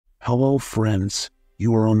Hello friends,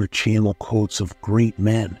 you are on the channel Quotes of Great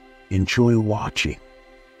Men. Enjoy watching.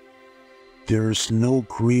 There is no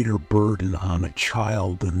greater burden on a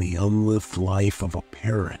child than the unlived life of a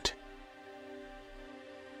parent.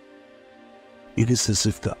 It is as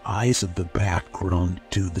if the eyes of the background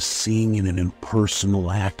do the seeing in an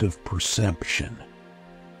impersonal act of perception.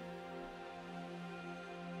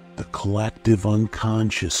 The collective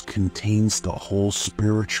unconscious contains the whole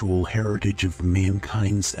spiritual heritage of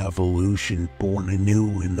mankind's evolution born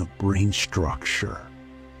anew in the brain structure.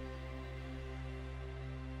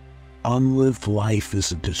 Unlived life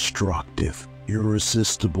is a destructive,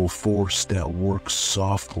 irresistible force that works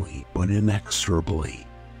softly but inexorably.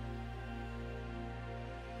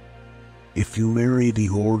 If you marry the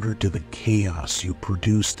order to the chaos, you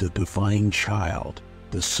produce the divine child,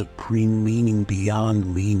 the supreme meaning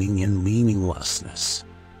beyond meaning and meaninglessness.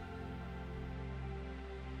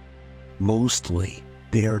 Mostly,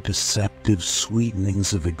 they are deceptive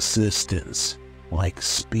sweetenings of existence, like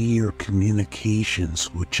speed or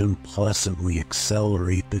communications which unpleasantly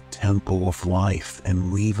accelerate the tempo of life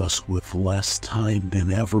and leave us with less time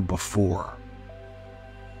than ever before.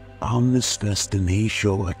 Omnis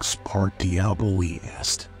destinatio ex parte diaboli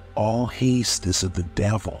est, all haste is of the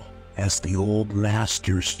devil, as the old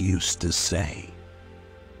masters used to say.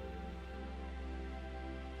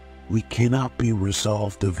 We cannot be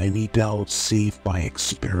resolved of any doubt save by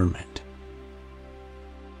experiment.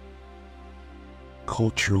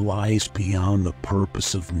 Culture lies beyond the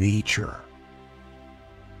purpose of nature.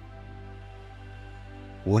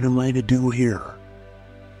 What am I to do here?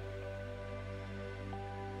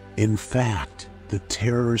 In fact, the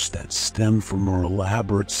terrors that stem from our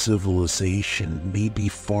elaborate civilization may be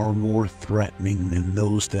far more threatening than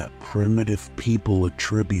those that primitive people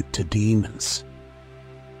attribute to demons.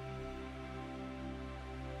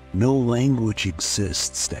 No language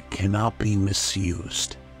exists that cannot be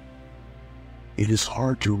misused. It is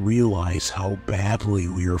hard to realize how badly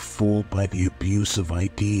we are fooled by the abuse of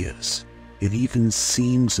ideas. It even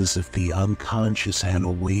seems as if the unconscious had a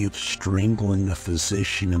way of strangling the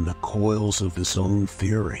physician in the coils of his own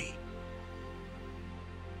theory.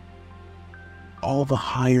 All the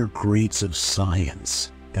higher grades of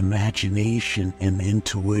science, imagination and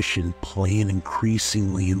intuition play an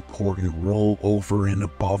increasingly important role over and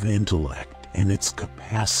above intellect and its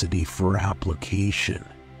capacity for application.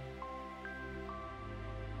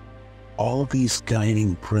 All these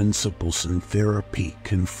guiding principles in therapy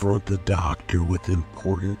confront the doctor with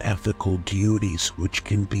important ethical duties which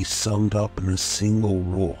can be summed up in a single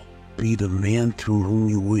rule: be the man through whom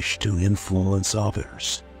you wish to influence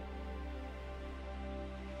others.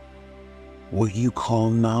 What you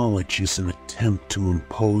call knowledge is an attempt to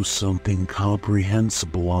impose something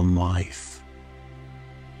comprehensible on life.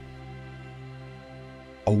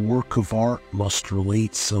 A work of art must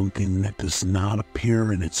relate something that does not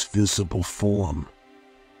appear in its visible form.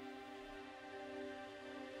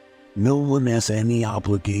 No one has any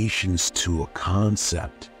obligations to a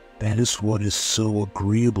concept. That is what is so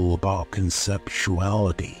agreeable about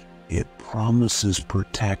conceptuality. It promises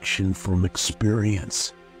protection from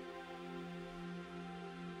experience.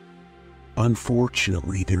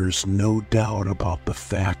 Unfortunately, there is no doubt about the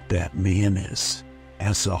fact that man is,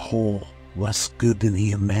 as a whole, less good than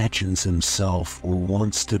he imagines himself or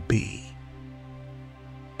wants to be.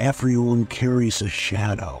 Everyone carries a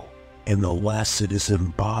shadow, and the less it is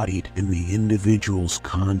embodied in the individual's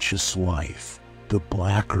conscious life, the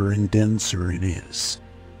blacker and denser it is.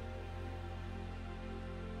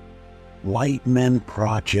 White men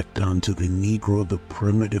project onto the Negro the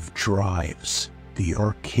primitive drives, the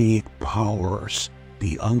archaic powers,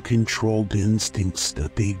 the uncontrolled instincts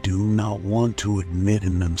that they do not want to admit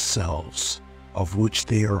in themselves, of which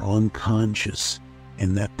they are unconscious,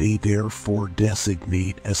 and that they therefore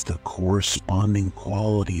designate as the corresponding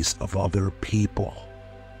qualities of other people.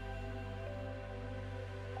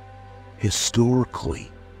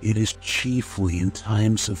 Historically, it is chiefly in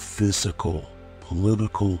times of physical,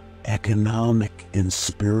 political, economic, and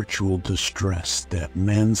spiritual distress that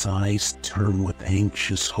men's eyes turn with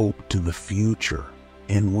anxious hope to the future,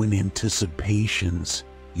 and when anticipations,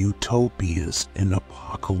 utopias, and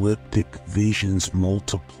apocalyptic visions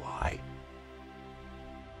multiply.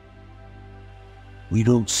 We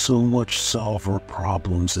don't so much solve our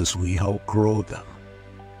problems as we outgrow them.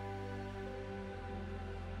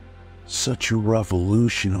 Such a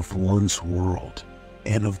revolution of one's world,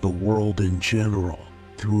 and of the world in general,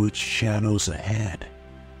 through its shadows ahead.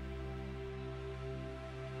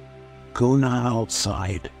 Go not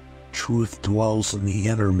outside. Truth dwells in the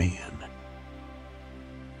inner man.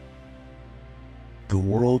 The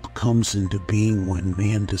world comes into being when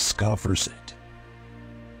man discovers it.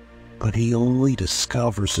 But he only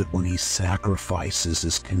discovers it when he sacrifices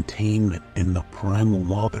his containment in the primal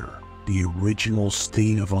mother, the original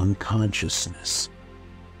state of unconsciousness.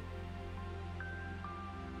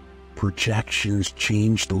 Projections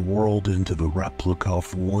change the world into the replica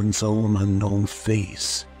of one's own unknown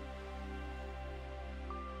face.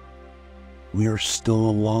 We are still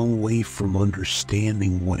a long way from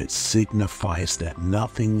understanding what it signifies that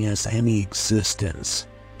nothing has any existence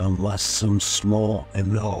unless some small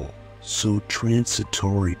and so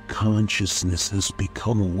transitory consciousness has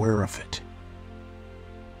become aware of it.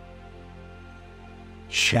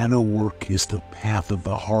 Shadow work is the path of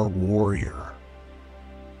the heart warrior.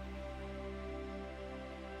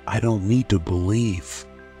 I don't need to believe.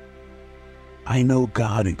 I know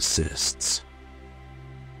God exists.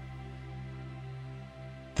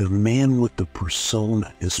 The man with the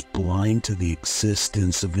persona is blind to the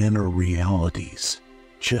existence of inner realities,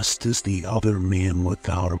 just as the other man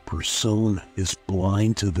without a persona is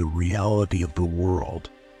blind to the reality of the world,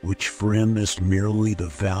 which for him is merely the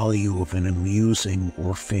value of an amusing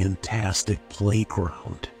or fantastic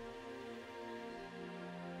playground.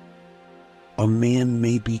 A man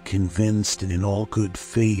may be convinced in all good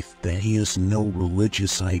faith that he has no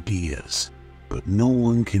religious ideas, but no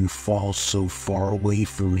one can fall so far away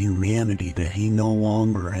from humanity that he no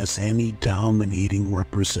longer has any dominating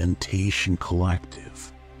representation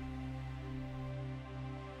collective.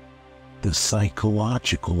 The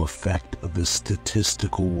psychological effect of the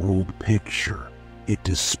statistical world picture, it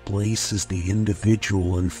displaces the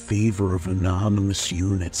individual in favor of anonymous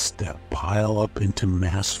units that pile up into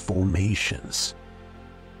mass formations.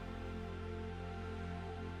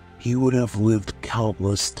 He would have lived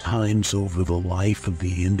countless times over the life of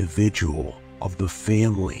the individual, of the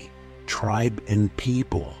family, tribe, and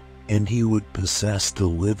people, and he would possess the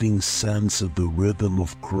living sense of the rhythm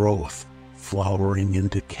of growth, flowering,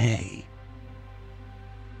 and decay.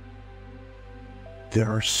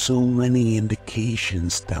 There are so many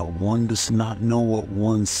indications that one does not know what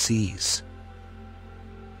one sees.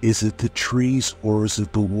 Is it the trees or is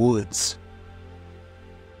it the woods?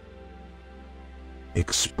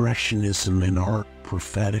 Expressionism in art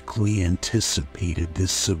prophetically anticipated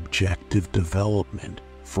this subjective development,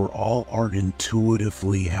 for all art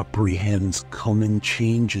intuitively apprehends coming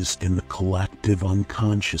changes in the collective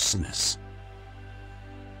unconsciousness.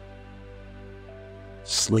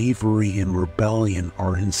 Slavery and rebellion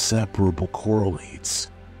are inseparable correlates.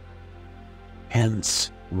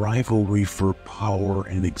 Hence, rivalry for power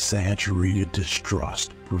and exaggerated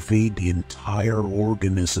distrust pervade the entire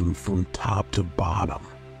organism from top to bottom.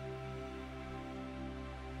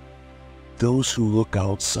 Those who look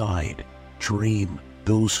outside dream,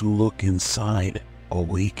 those who look inside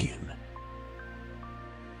awaken.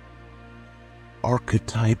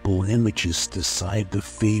 Archetypal images decide the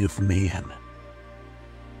fate of man.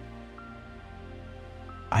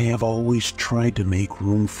 I have always tried to make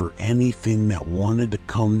room for anything that wanted to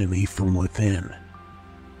come to me from within.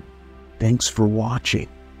 Thanks for watching.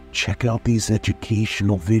 Check out these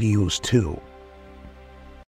educational videos too.